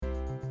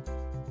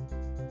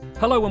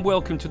Hello and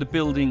welcome to the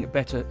Building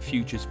Better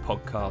Futures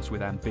podcast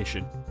with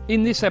Ambition.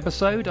 In this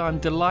episode, I'm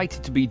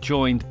delighted to be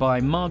joined by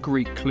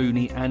Marguerite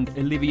Clooney and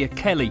Olivia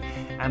Kelly,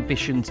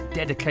 Ambition's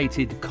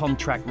dedicated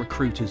contract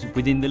recruiters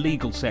within the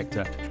legal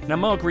sector. Now,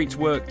 Marguerite's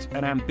worked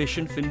at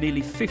Ambition for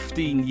nearly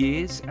 15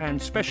 years and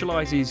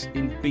specialises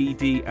in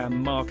BD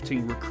and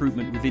marketing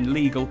recruitment within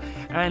legal,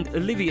 and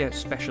Olivia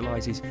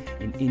specialises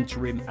in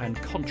interim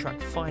and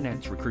contract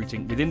finance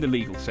recruiting within the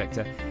legal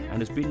sector and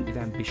has been with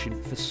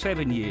Ambition for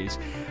 7 years.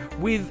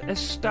 With a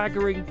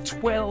staggering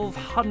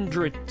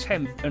 1,200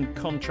 temp and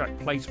contract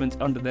placements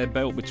under their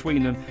belt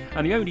between them,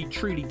 and the only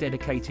truly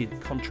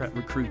dedicated contract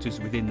recruiters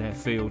within their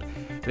field,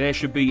 there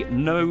should be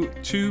no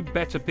two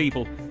better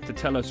people to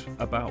tell us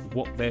about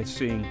what they're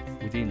seeing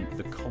within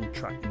the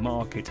contract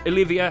market.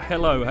 Olivia,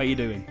 hello, how are you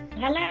doing?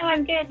 Hello,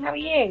 I'm good. How are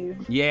you?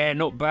 Yeah,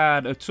 not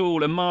bad at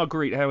all. And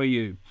Marguerite, how are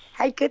you?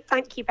 Hey, good,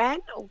 thank you, Ben.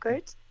 All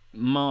good.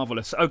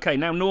 Marvellous. Okay,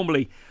 now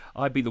normally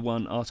I'd be the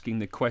one asking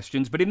the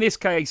questions, but in this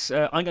case,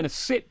 I'm going to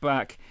sit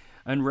back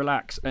and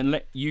relax and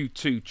let you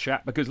two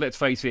chat, because let's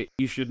face it,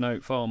 you should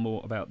know far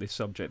more about this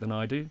subject than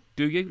I do.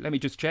 Do you? Let me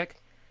just check.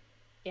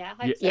 Yeah,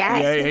 I hope so.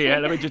 Yeah.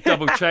 Let me just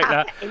double check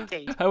that.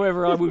 Indeed.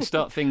 However, I will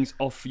start things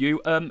off for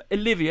you.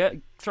 Olivia,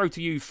 throw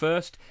to you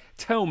first.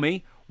 Tell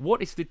me,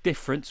 what is the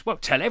difference? Well,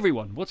 tell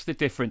everyone, what's the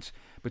difference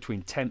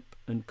between temp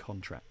and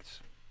contracts?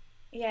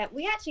 Yeah,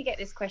 we actually get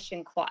this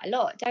question quite a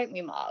lot, don't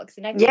we, Margs?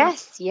 And I think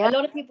Yes, yeah. a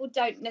lot of people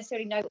don't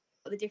necessarily know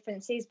what the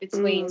difference is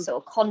between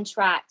sort of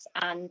contract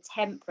and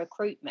temp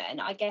recruitment.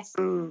 I guess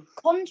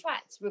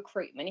contract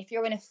recruitment, if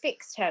you're in a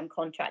fixed term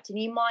contract, and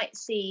you might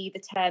see the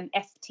term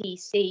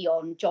FTC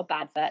on job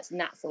adverts and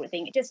that sort of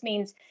thing, it just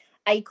means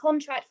a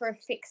contract for a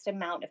fixed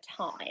amount of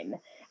time.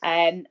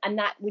 And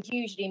that would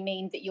usually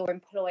mean that you're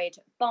employed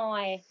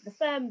by the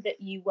firm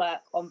that you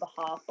work on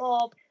behalf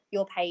of.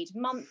 You're paid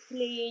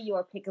monthly, you're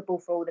applicable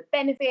for all the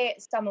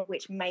benefits, some of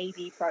which may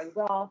be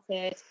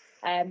prorated,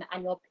 and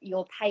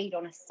you're paid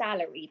on a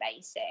salary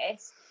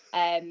basis.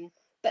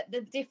 But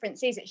the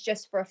difference is it's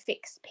just for a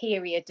fixed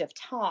period of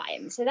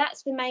time. So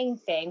that's the main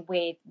thing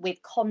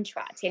with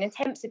contracting. And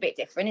temp's a bit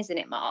different, isn't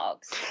it,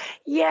 Margs?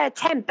 Yeah,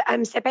 temp.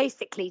 So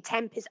basically,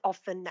 temp is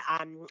often,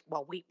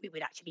 we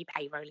would actually be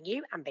payrolling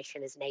you,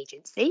 Ambition as an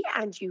agency,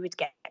 and you would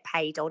get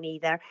paid on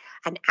either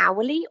an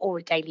hourly or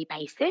a daily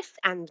basis.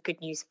 And good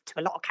news to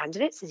a lot of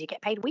candidates is you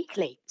get paid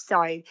weekly.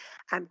 So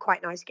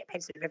quite nice to get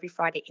paid sort of every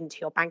Friday into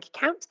your bank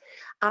account.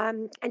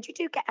 And you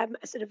do get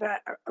a sort of a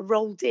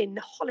rolled in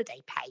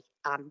holiday pay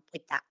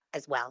with that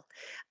as well.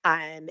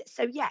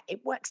 So yeah,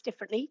 it works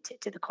differently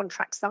to the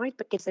contract side,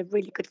 but gives a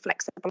really good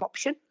flexible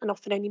option, and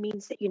often only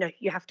means that,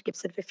 you have to give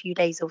sort of a few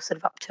days or sort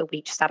of up to a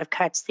week just out of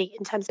courtesy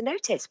in terms of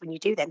notice when you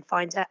do then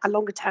find a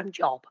longer term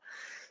job.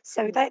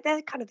 So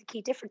they're kind of the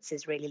key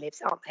differences really,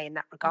 Lives, aren't they, in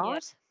that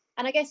regard? Yeah.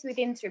 And I guess with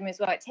interim as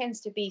well, it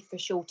tends to be for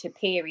shorter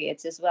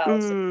periods as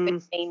well. So it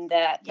would mean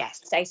that,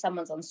 yes, say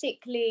someone's on sick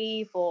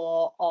leave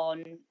or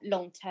on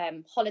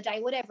long-term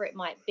holiday, whatever it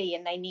might be,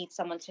 and they need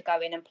someone to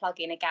go in and plug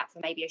in a gap for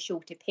maybe a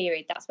shorter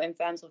period. That's when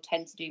firms will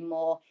tend to do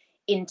more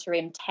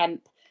interim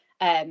temp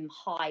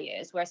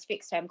hires, whereas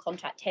fixed-term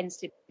contract tends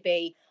to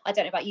be, I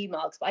don't know about you,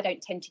 Marks, but I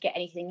don't tend to get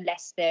anything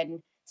less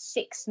than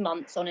 6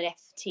 months on an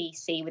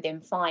FTC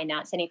within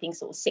finance, anything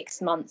sort of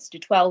 6 months to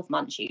 12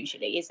 months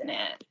usually, isn't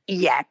it?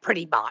 Yeah,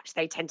 pretty much.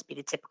 They tend to be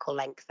the typical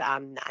length.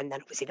 And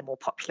then obviously the more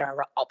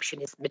popular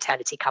option is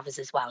maternity covers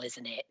as well,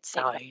 isn't it?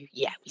 So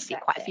yeah, we see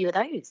quite a few of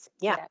those.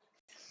 Yeah.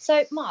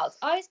 So, Miles,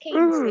 I was keen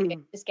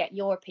to just get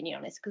your opinion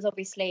on this, because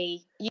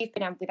obviously you've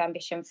been with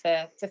Ambition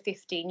for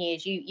 15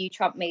 years. You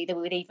trump me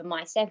with even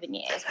my 7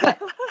 years. And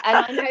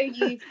I know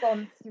you've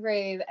gone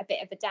through a bit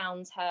of a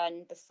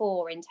downturn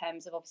before in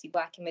terms of obviously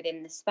working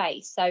within the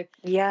space. So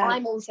yeah,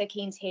 I'm also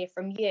keen to hear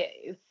from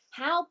you.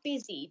 How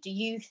busy do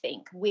you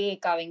think we're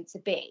going to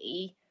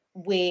be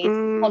with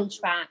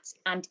contract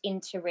and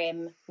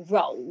interim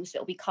roles that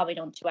will be coming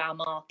onto our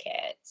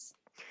markets?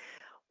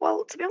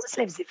 Well, to be honest,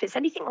 Liv, if it's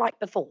anything like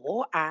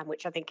before,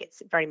 which I think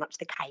it's very much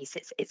the case,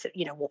 it's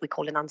what we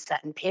call an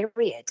uncertain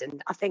period.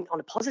 And I think on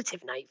a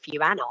positive note for you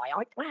and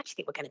I actually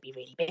think we're going to be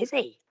really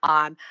busy.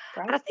 And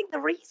I think the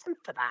reason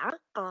for that,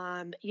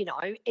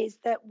 is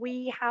that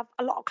we have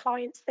a lot of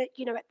clients that,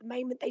 at the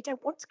moment, they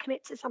don't want to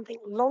commit to something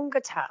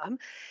longer term.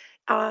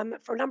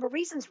 For a number of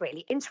reasons,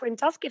 really. Interim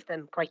does give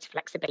them greater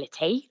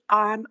flexibility.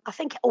 I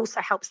think it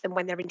also helps them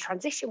when they're in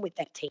transition with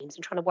their teams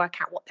and trying to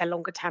work out what their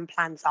longer term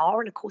plans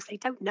are. And of course, they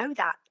don't know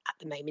that at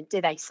the moment,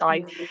 do they?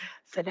 So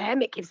for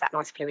them, it gives that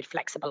nice, fluid,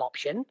 flexible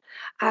option.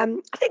 I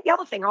think the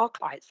other thing our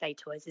clients say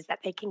to us is that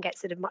they can get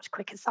sort of much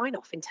quicker sign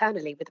off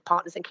internally with the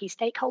partners and key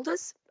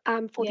stakeholders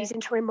for these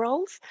interim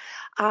roles.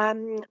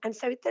 And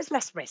so there's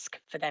less risk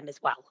for them as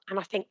well. And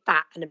I think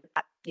that, and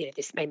at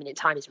this moment in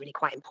time, is really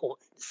quite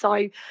important.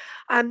 So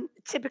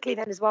typically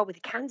then as well with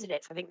the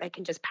candidates, I think they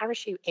can just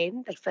parachute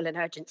in, they fill an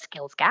urgent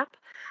skills gap.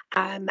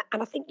 And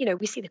I think,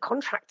 we see the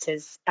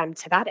contractors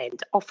to that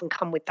end often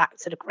come with that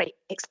sort of great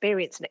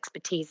experience and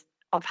expertise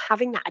of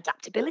having that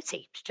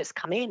adaptability to just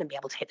come in and be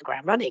able to hit the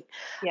ground running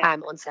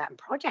on certain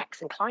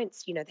projects. And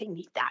clients, they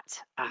need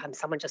that.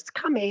 Someone just to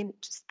come in,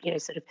 just,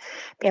 sort of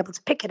be able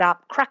to pick it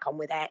up, crack on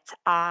with it.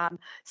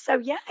 So,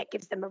 yeah, it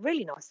gives them a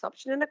really nice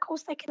option. And, of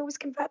course, they can always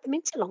convert them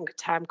into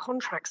longer-term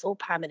contracts or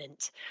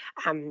permanent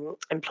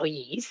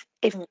employees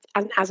if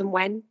and as and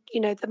when,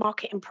 the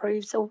market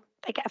improves or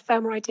they get a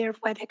firmer idea of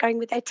where they're going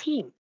with their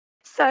team.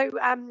 So,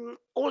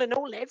 all in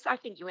all, Liv, I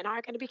think you and I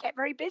are going to get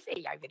very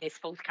busy over this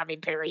forthcoming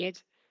period.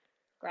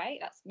 Great,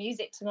 that's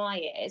music to my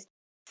ears.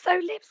 So,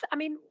 Liv, I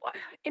mean,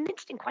 an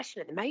interesting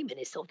question at the moment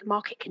is sort of the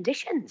market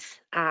conditions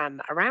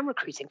around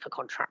recruiting for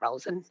contract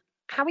roles, and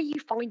how are you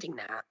finding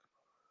that?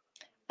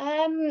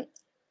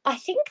 I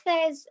think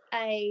there's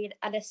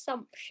an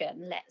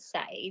assumption, let's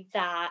say,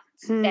 that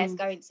there's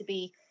going to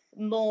be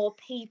more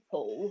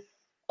people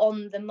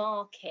on the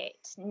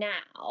market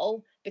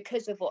now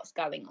because of what's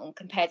going on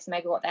compared to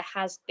maybe what there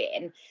has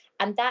been.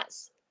 And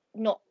that's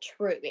not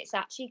true. It's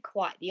actually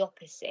quite the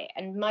opposite.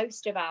 And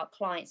most of our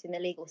clients in the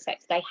legal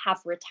sector, they have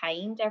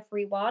retained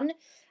everyone.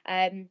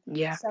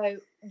 So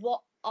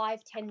what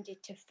I've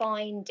tended to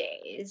find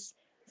is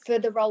for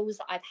the roles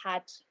that I've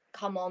had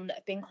come on that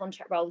have been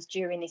contract roles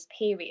during this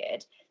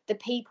period, the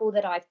people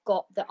that I've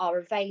got that are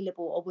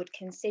available or would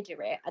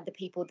consider it are the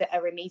people that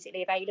are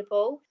immediately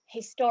available.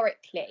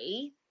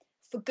 Historically,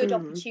 for good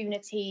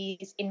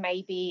opportunities in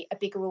maybe a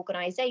bigger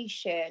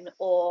organisation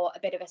or a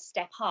bit of a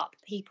step up,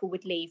 people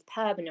would leave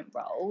permanent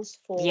roles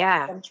for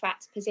a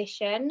contract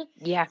position.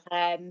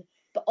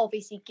 But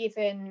obviously,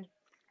 given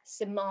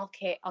some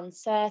market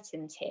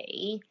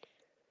uncertainty,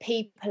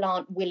 people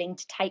aren't willing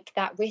to take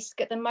that risk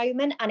at the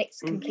moment, and it's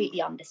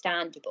completely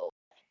understandable.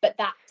 But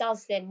that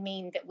does then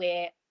mean that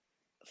we're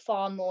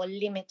far more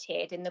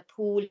limited in the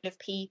pool of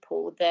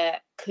people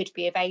that could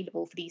be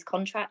available for these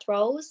contract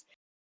roles.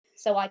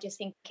 So I just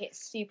think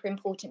it's super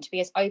important to be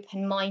as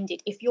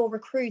open-minded. If you're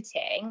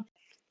recruiting,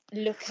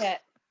 look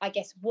at, I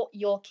guess, what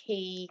your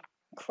key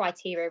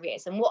criteria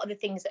is and what are the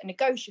things that are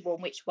negotiable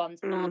and which ones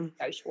aren't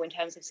negotiable in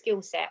terms of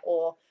skill set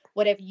or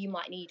whatever you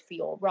might need for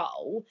your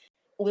role.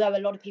 Although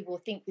a lot of people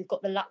think we've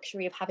got the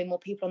luxury of having more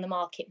people on the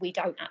market, we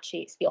don't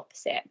actually. It's the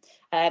opposite.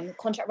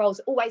 Contract roles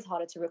are always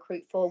harder to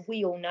recruit for.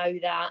 We all know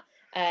that.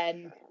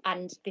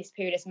 And this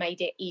period has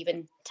made it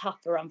even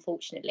tougher,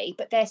 unfortunately.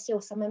 But there's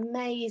still some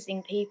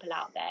amazing people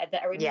out there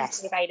that are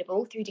immediately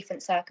available through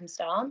different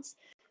circumstance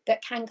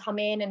that can come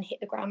in and hit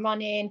the ground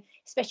running,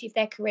 especially if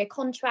they're career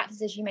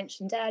contractors, as you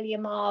mentioned earlier,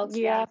 Marg.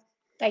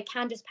 They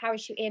can just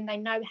parachute in. They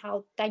know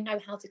how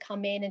to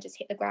come in and just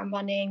hit the ground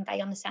running.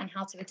 They understand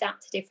how to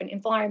adapt to different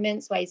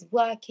environments, ways of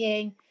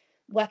working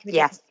with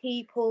different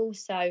people.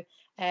 So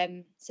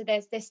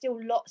there's still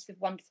lots of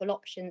wonderful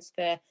options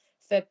for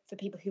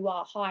people who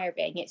are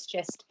hiring. It's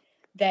just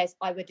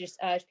I would just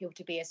urge people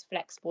to be as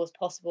flexible as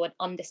possible and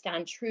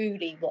understand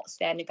truly what's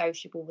their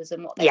negotiables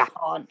and what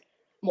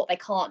they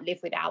can't live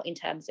without in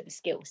terms of a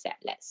skill set,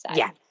 let's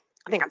say.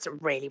 I think that's a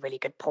really, really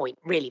good point.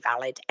 Really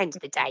valid. End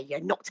of the day, you're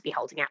not to be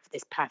holding out for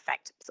this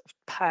perfect sort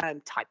of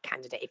perm type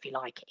candidate, if you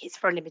like. It's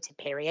for a limited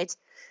period.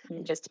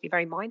 And just to be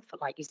very mindful,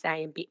 like you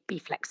say, and be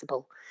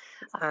flexible,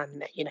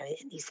 in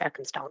these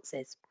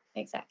circumstances.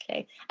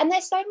 Exactly. And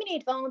there's so many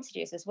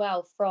advantages as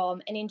well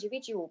from an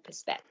individual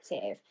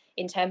perspective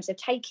in terms of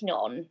taking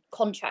on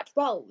contract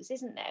roles,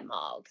 isn't there,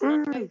 Marg?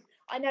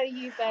 I know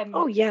you've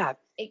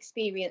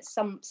experienced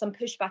some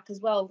pushback as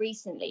well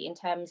recently in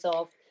terms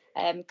of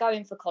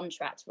going for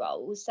contract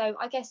roles. So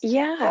I guess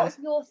what's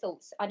your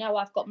thoughts? I know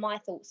I've got my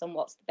thoughts on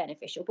what's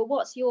beneficial, but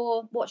what's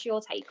your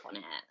take on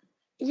it?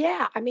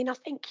 Yeah, I mean, I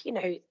think,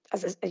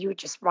 as you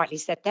just rightly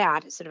said there, I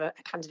had sort of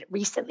a candidate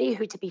recently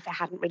who, to be fair,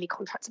 hadn't really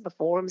contracted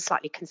before and was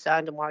slightly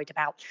concerned and worried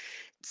about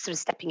sort of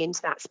stepping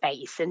into that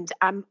space. And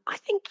I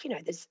think,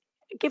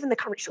 given the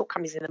current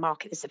shortcomings in the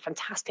market, it's a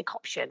fantastic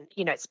option.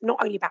 It's not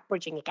only about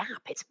bridging a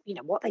gap, it's,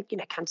 what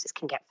candidates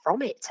can get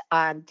from it.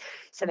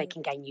 So they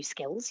can gain new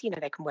skills,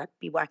 they can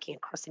be working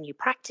across a new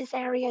practice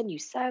area, new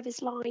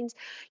service lines,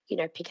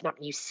 picking up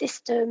new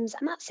systems.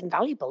 And that's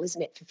invaluable,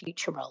 isn't it, for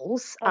future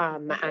roles?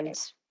 And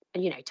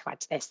to add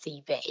to their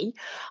CV.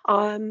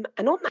 And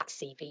on that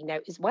CV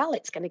note as well,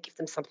 it's going to give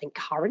them something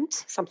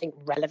current, something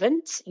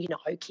relevant,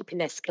 keeping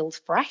their skills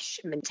fresh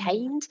and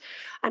maintained.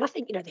 And I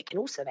think, they can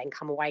also then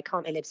come away,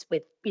 can't they, Liv,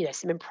 with,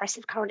 some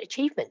impressive current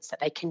achievements that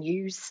they can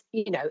use,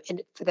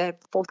 for their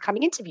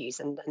forthcoming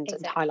interviews and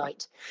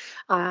highlight.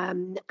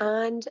 And,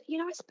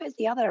 I suppose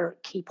the other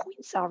key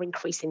points are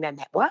increasing their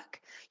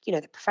network,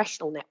 the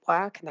professional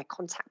network and their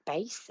contact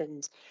base.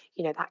 And,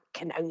 that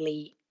can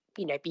only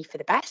be for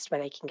the best,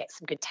 where they can get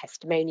some good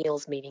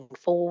testimonials moving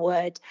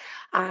forward.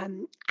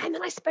 And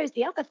then I suppose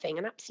the other thing,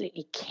 an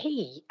absolutely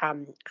key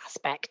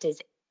aspect is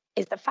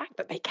the fact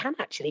that they can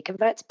actually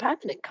convert to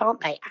permanent,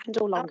 can't they? And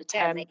or longer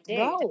term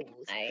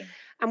roles.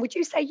 And would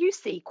you say you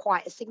see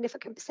quite a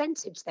significant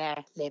percentage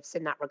there, Liv,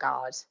 in that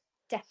regard?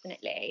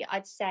 Definitely.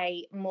 I'd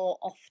say more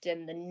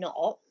often than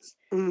not,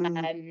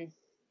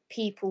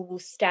 people will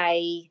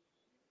stay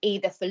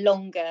either for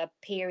longer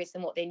periods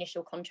than what the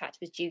initial contract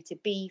was due to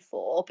be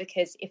for,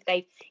 because if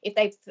they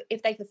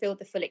fulfilled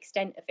the full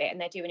extent of it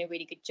and they're doing a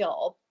really good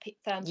job,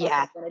 firms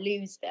aren't going to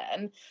lose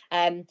them,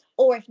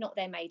 or if not,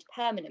 they're made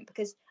permanent,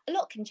 because a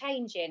lot can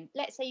change in,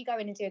 let's say you go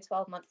in and do a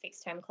 12-month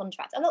fixed term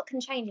contract, a lot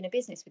can change in a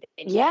business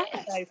within years.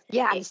 So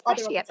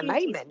especially at the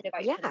moment.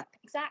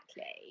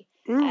 Exactly.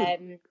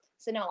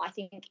 So no, I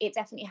think it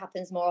definitely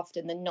happens more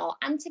often than not.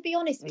 And to be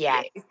honest with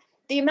you,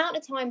 the amount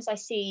of times I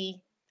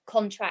see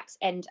contracts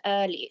end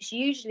early, it's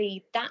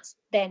usually that's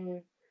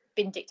then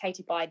been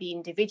dictated by the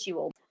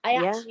individual. I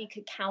actually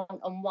could count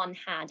on one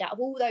hand, out of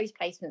all those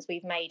placements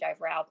we've made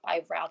over our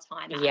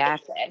time at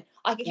Ambition,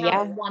 I could count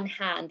on one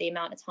hand the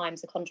amount of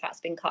times the contract's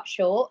been cut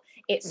short.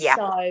 It's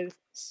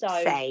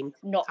so Same.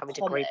 not I would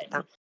common. agree with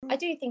that. I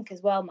do think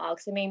as well,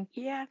 Marks, I mean,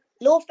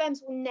 law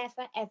firms will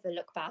never ever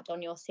look bad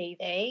on your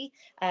CV.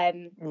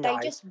 They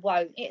just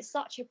won't. It's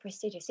such a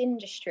prestigious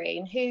industry,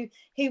 and who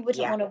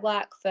wouldn't want to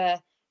work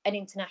for an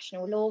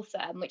international law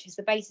firm, which is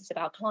the basis of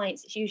our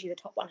clients? It's usually the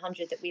top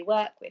 100 that we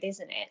work with,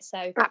 isn't it?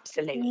 So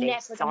absolutely,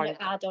 never going to look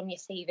bad on your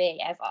CV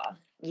ever.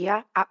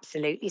 Yeah,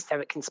 absolutely. So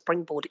it can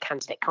springboard a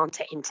candidate, can't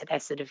it, into their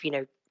sort of,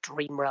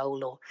 dream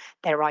role or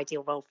their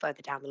ideal role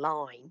further down the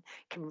line,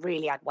 can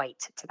really add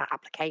weight to that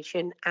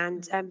application.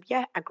 And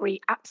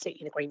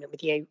absolutely in agreement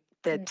with you.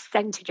 The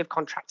percentage of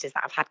contractors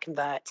that I've had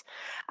convert,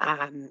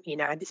 and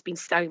there's been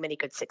so many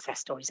good success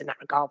stories in that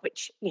regard,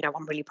 which,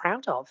 I'm really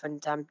proud of.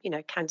 And,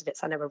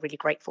 candidates I know are really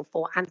grateful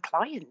for, and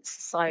clients.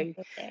 So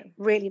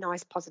really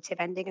nice positive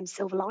ending and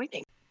silver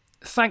lining.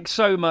 Thanks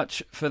so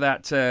much for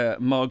that,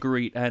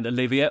 Marguerite and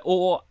Olivia.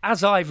 Or,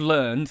 as I've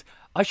learned,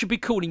 I should be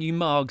calling you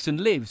Margs and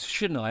Livs,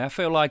 shouldn't I? I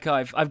feel like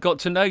I've got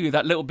to know you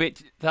that little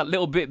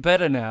bit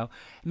better now.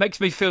 It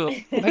makes me feel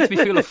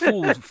a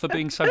fool for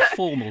being so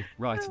formal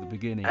right at the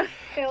beginning.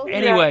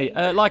 Anyway,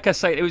 like I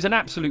say, it was an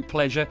absolute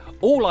pleasure.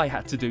 All I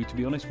had to do, to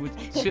be honest, was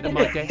sit at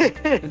my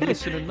desk and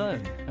listen and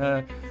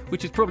learn,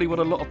 which is probably what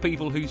a lot of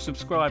people who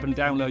subscribe and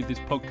download this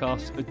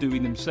podcast are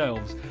doing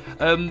themselves.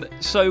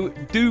 So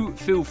do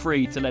feel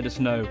free to let us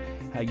know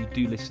how you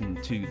do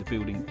listen to the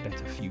Building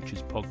Better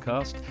Futures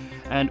podcast,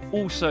 and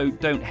also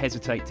don't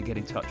hesitate to get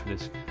in touch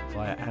with us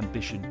via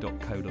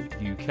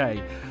ambition.co.uk.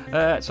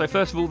 So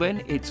first of all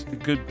then, it's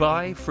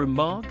goodbye from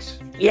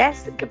Margs.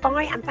 Yes,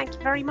 goodbye, and thank you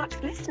very much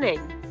for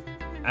listening.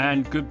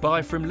 And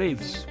goodbye from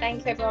Livs.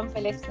 Thank you everyone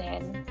for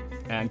listening.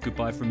 And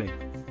goodbye from me.